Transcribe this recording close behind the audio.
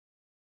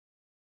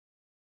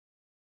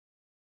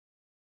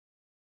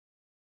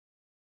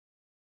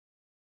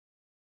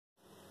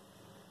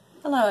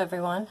Hello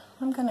everyone.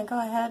 I'm going to go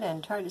ahead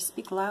and try to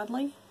speak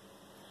loudly.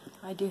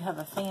 I do have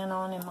a fan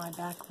on in my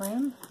back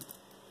room.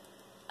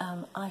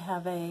 I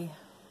have a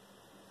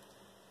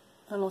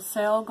little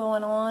sale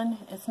going on.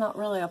 It's not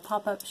really a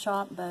pop-up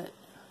shop, but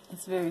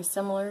it's very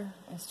similar.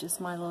 It's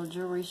just my little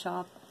jewelry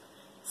shop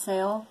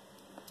sale.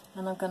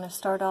 And I'm going to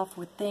start off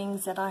with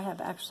things that I have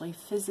actually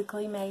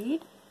physically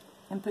made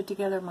and put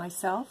together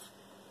myself.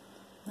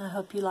 I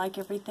hope you like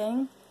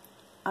everything.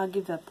 I'll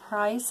give a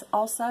price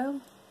also.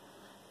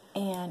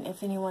 And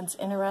if anyone's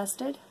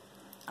interested,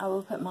 I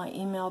will put my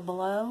email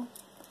below,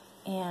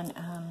 and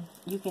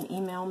you can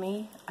email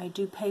me. I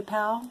do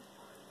PayPal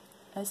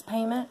as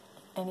payment,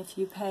 and if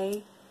you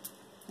pay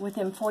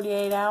within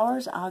 48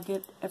 hours, I'll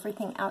get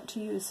everything out to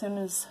you as soon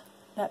as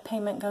that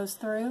payment goes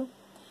through.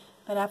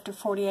 But after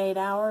 48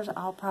 hours,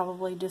 I'll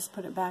probably just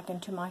put it back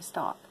into my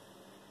stock.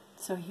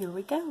 So here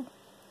we go.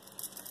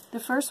 The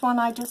first one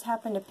I just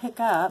happened to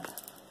pick up.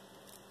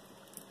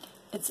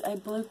 It's a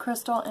blue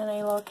crystal and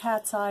a little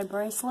cat's eye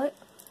bracelet.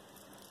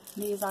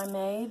 These I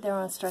made. They're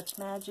on Stretch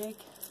Magic.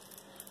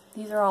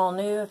 These are all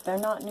new. If they're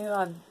not new,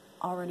 I've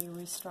already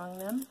restrung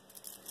them.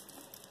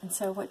 And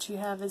so what you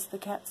have is the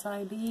cat's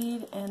eye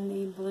bead and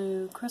the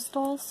blue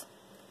crystals.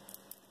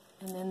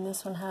 And then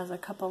this one has a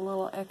couple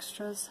little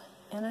extras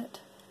in it.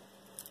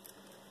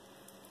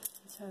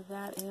 So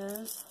that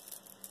is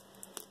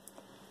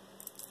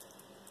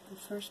the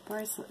first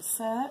bracelet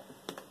set.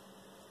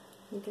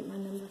 Let me get my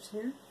numbers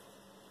here.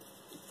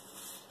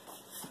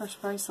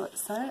 First bracelet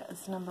set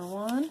is number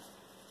 1,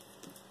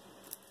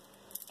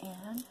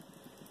 and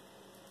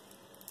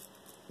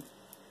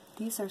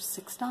these are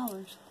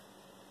 $6.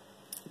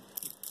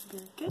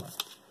 Very good.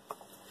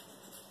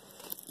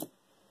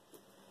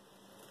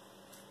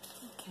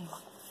 Okay,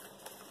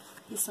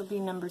 this will be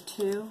number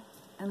 2,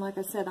 and like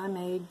I said, I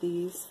made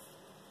these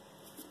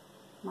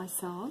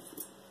myself.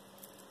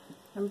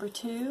 Number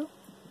 2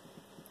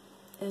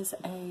 is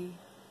a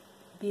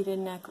beaded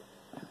necklace.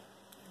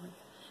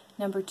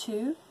 Number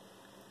 2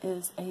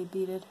 is a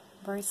beaded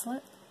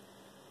bracelet.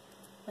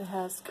 It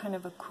has kind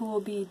of a cool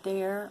bead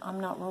there. I'm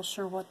not real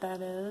sure what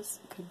that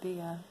is. It could be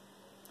a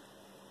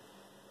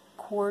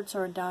quartz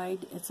or a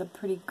dyed. It's a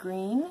pretty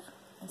green.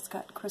 It's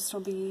got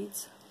crystal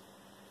beads,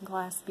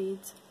 glass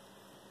beads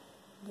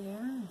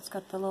there. It's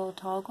got the little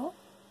toggle.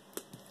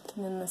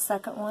 And then the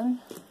second one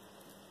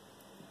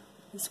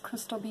is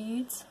crystal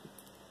beads.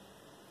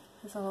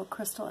 There's a little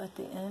crystal at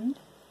the end,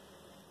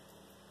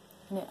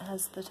 and it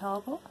has the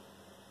toggle.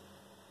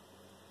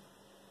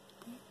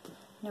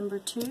 Number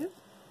 2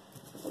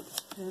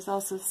 is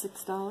also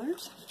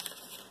 $6.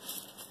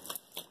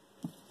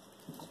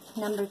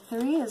 Number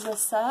 3 is a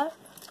set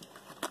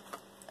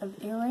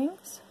of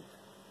earrings.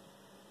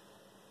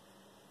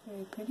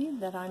 Very pretty,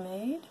 that I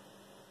made.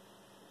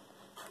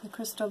 The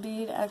crystal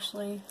bead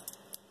actually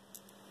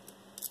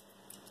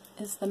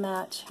is the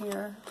match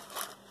here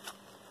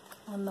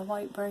on the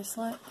white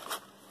bracelet.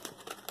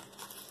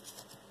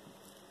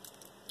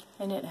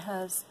 And it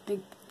has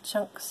big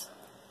chunks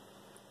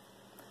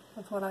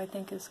of what I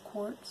think is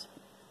quartz.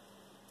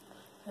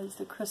 There's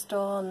the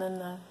crystal and then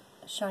the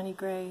shiny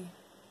gray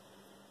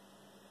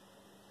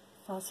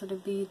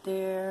faceted bead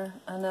there,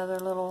 another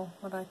little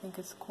what I think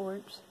is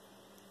quartz,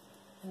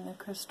 and the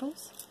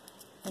crystals.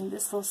 And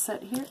this little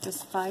set here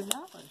is $5.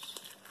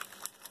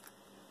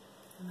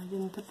 And I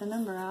didn't put the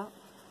number out.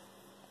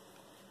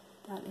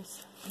 That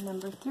is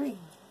number 3.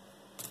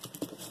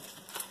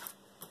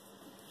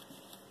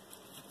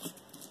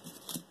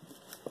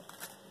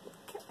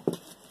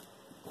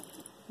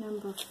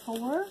 Number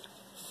 4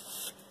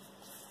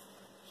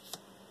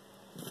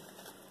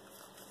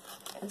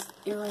 is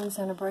earrings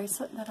and a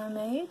bracelet that I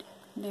made.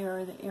 There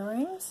are the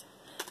earrings.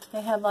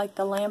 They have like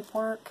the lamp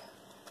work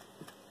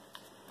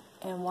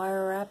and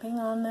wire wrapping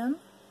on them.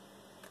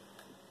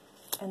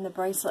 And the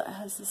bracelet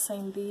has the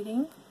same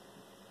beading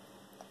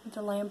with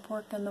the lamp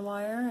work and the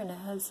wire, and it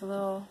has a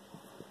little,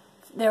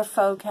 they're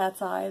faux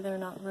cat's eye, they're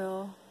not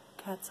real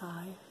cat's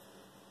eye.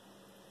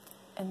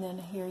 And then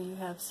here you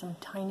have some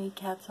tiny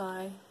cat's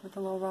eye with a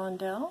little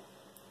rondelle.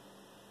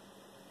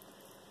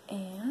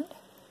 And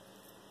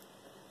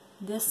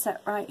this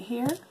set right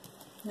here,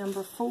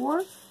 number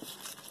 4,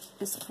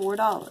 is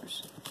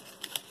 $4.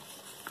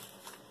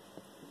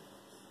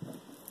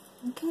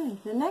 Okay,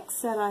 the next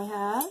set I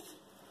have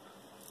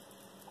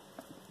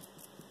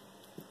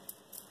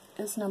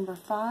is number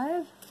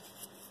 5.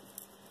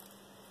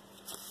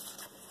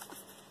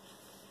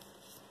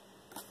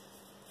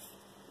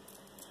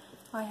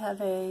 I have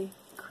a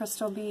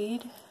crystal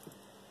bead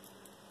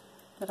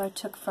that I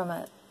took from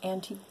an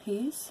antique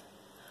piece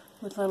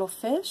with little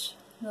fish,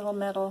 little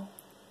metal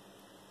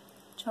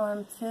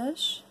charm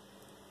fish,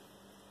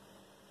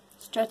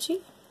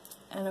 stretchy,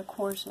 and of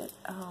course it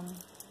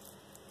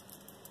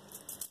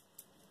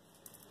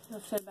will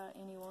fit about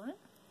anyone.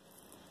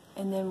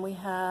 And then we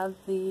have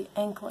the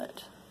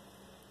anklet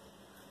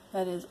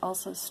that is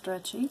also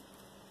stretchy,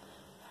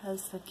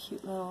 has the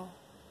cute little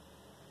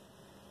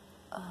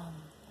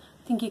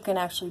I think you can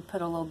actually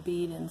put a little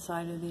bead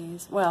inside of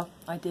these. Well,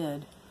 I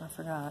did. I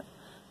forgot.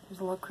 There's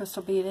a little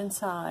crystal bead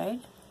inside.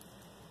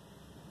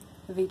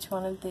 of each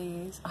one of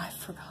these. I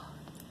forgot.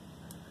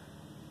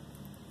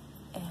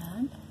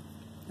 And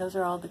those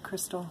are all the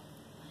crystal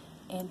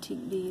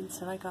antique beads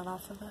that I got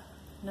off of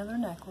another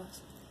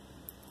necklace.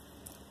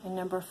 And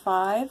number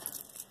 5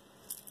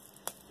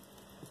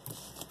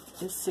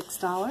 is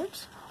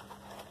 $6.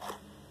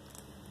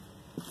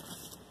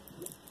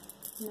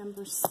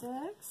 Number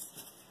 6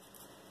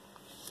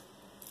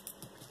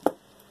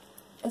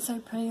 is a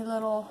pretty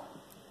little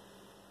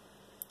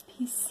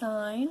peace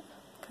sign,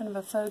 kind of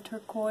a faux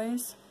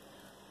turquoise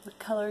with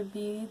colored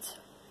beads.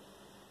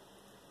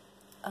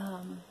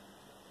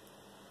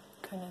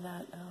 Kind of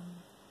that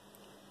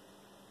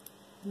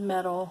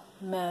metal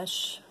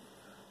mesh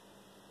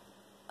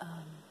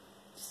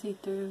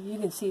see-through. You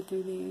can see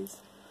through these.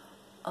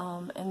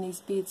 And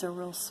these beads are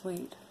real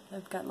sweet.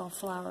 They've got little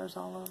flowers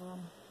all over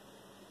them.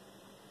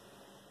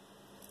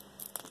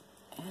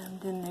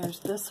 And then there's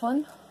this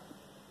one.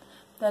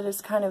 That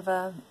is kind of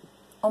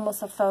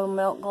almost a faux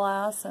milk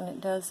glass, and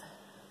it does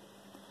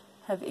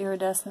have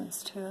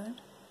iridescence to it.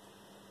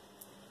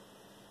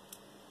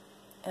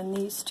 And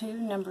these two,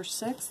 number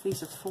 6,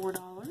 these are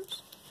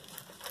 $4.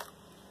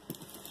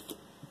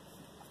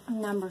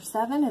 Number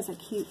 7 is a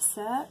cute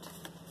set.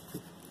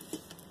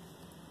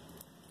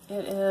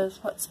 It is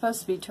what's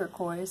supposed to be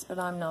turquoise, but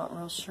I'm not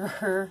real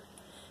sure.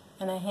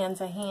 And a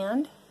hand's a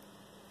hand.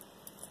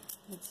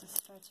 It's a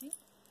stretchy.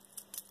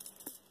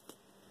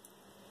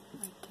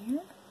 Right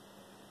there.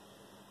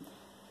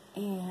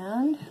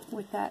 And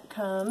with that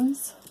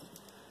comes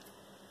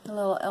the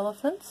little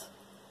elephants.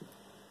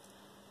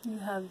 You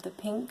have the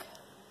pink,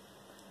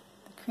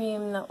 the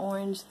cream, the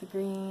orange, the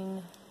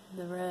green,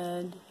 the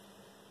red,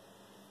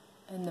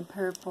 and the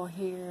purple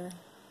here.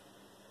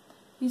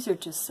 These are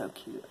just so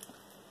cute.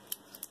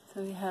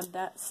 So we have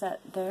that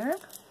set there.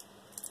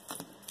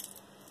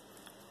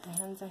 The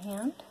hand's a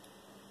hand.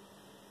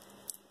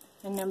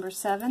 And number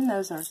 7,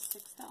 those are $6.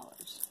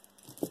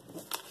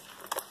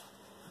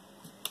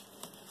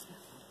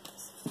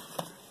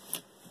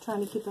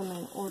 Trying to keep them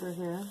in order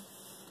here.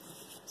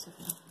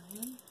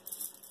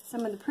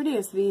 Some of the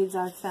prettiest beads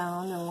I've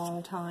found in a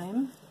long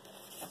time.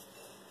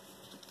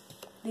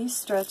 These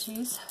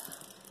stretchies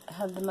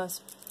have the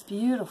most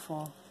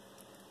beautiful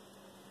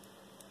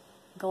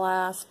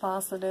glass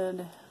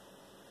faceted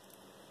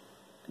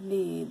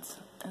beads,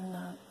 and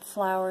the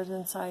flowers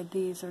inside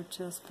these are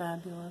just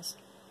fabulous.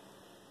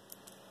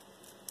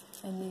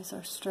 And these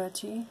are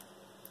stretchy.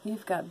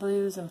 You've got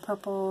blues and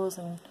purples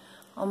and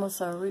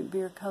almost a root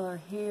beer color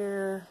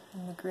here,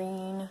 and the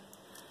green.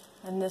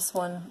 And this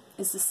one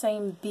is the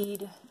same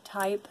bead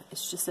type,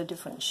 it's just a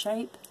different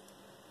shape.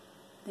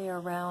 They are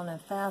round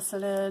and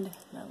faceted.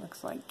 That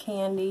looks like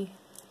candy.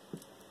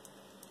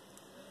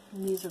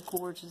 And these are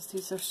gorgeous.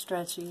 These are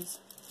stretchies.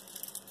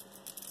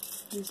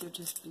 These are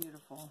just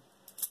beautiful.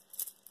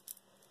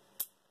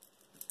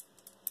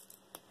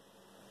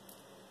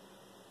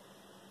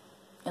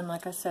 And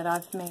like I said,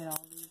 I've made all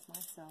these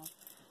myself.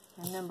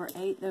 And number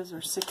 8, those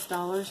are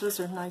 $6. Those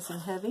are nice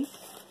and heavy.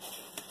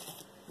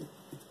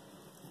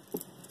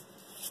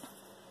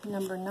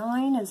 Number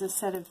 9 is a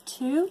set of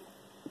 2.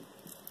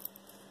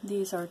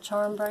 These are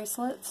charm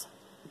bracelets.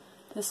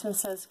 This one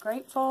says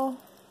grateful,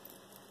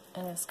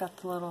 and it's got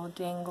the little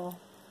dangle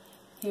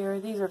here.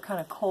 These are kind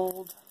of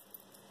cold.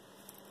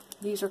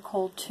 These are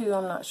cold too.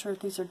 I'm not sure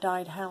if these are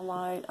dyed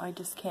halide. I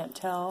just can't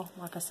tell.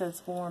 Like I said,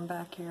 it's warm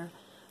back here.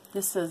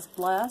 This is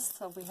blessed,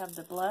 so we have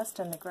the blessed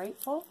and the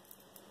grateful.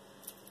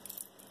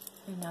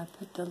 And I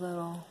put the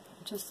little,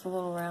 just the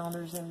little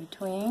rounders in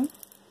between.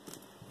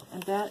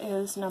 And that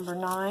is number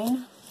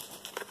 9.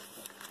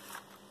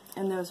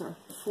 And those are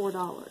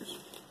 $4.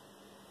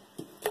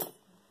 Okay.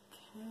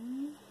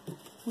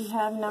 We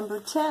have number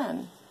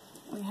 10.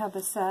 We have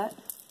a set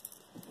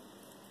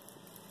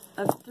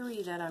of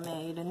 3 that I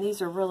made, and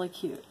these are really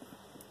cute.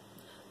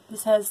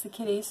 This has the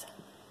kitties.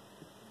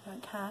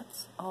 Got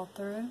cats all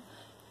through.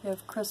 You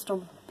have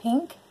crystal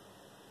pink,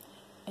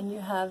 and you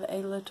have a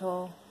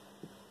little,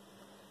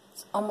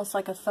 it's almost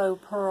like a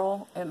faux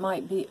pearl. It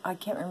might be, I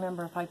can't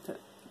remember if I put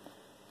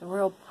the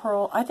real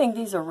pearl. I think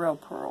these are real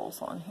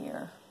pearls on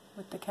here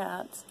with the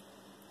cats.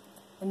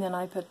 And then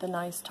I put the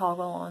nice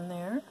toggle on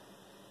there.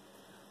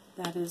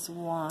 That is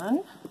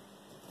 1.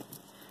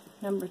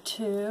 Number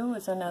 2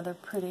 is another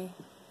pretty,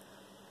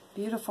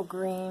 beautiful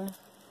green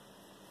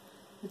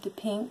with the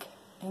pink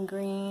and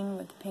green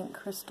with the pink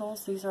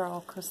crystals. These are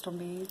all crystal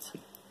beads.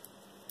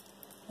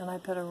 And I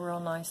put a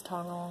real nice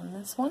toggle on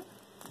this one.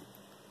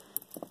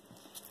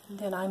 And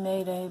then I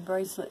made a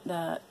bracelet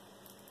that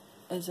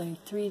is a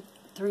three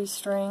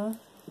string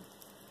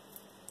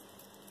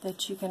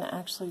that you can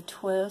actually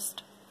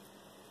twist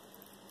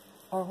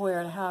or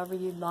wear it however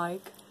you'd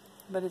like,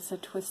 but it's a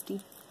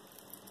twisty.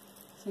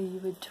 So you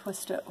would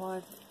twist it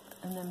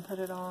and then put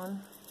it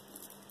on.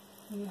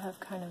 You have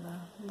kind of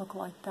a look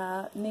like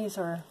that. And these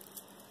are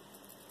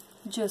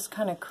just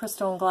kind of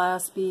crystal and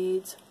glass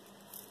beads.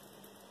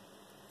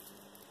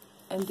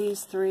 And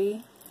these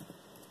 3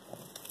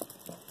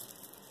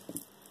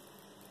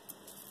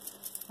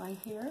 right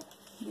here,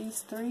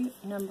 these 3,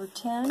 number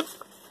 10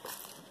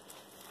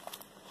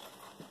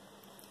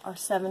 are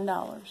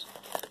 $7.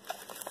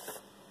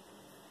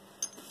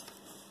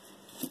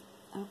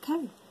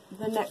 Okay,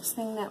 the next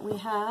thing that we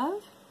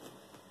have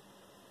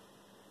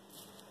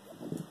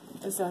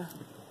is a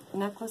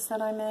necklace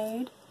that I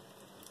made.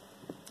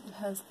 It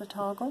has the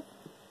toggle.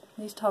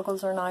 These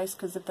toggles are nice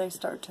because if they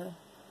start to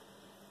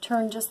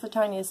turn just the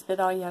tiniest bit,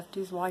 all you have to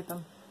do is wipe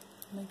them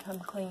and they come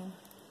clean.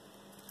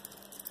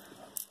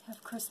 I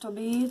have crystal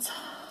beads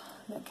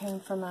that came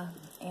from an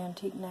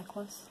antique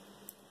necklace,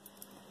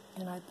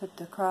 and I put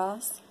the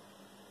cross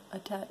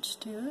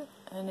attached to it,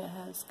 and it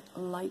has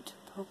light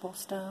purple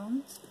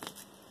stones.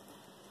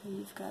 So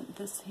you've got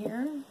this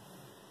here,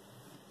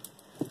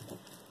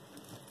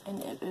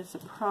 and it is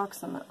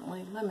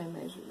approximately, let me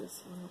measure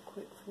this real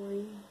quick for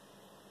you.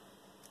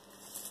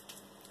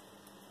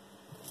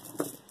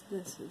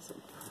 This is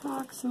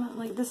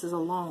approximately, this is a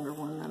longer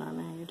one that I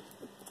made.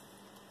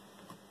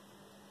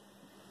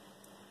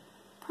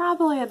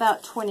 Probably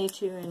about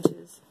 22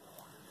 inches.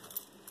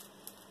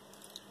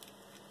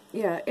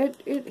 Yeah,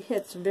 it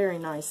hits very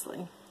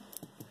nicely.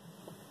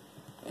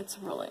 It's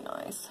really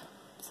nice.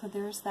 So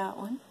there's that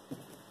one.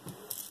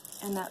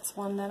 And that's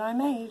one that I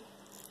made.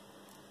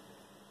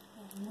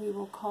 And we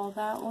will call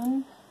that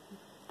one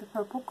the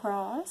Purple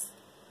Cross.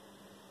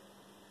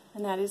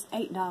 And that is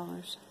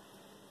 $8.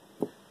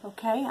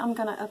 Okay, I'm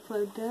going to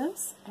upload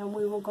this and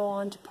we will go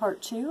on to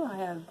part 2. I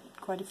have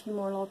quite a few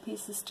more little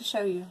pieces to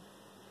show you.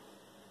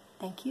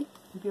 Thank you.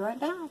 I'll be right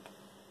back.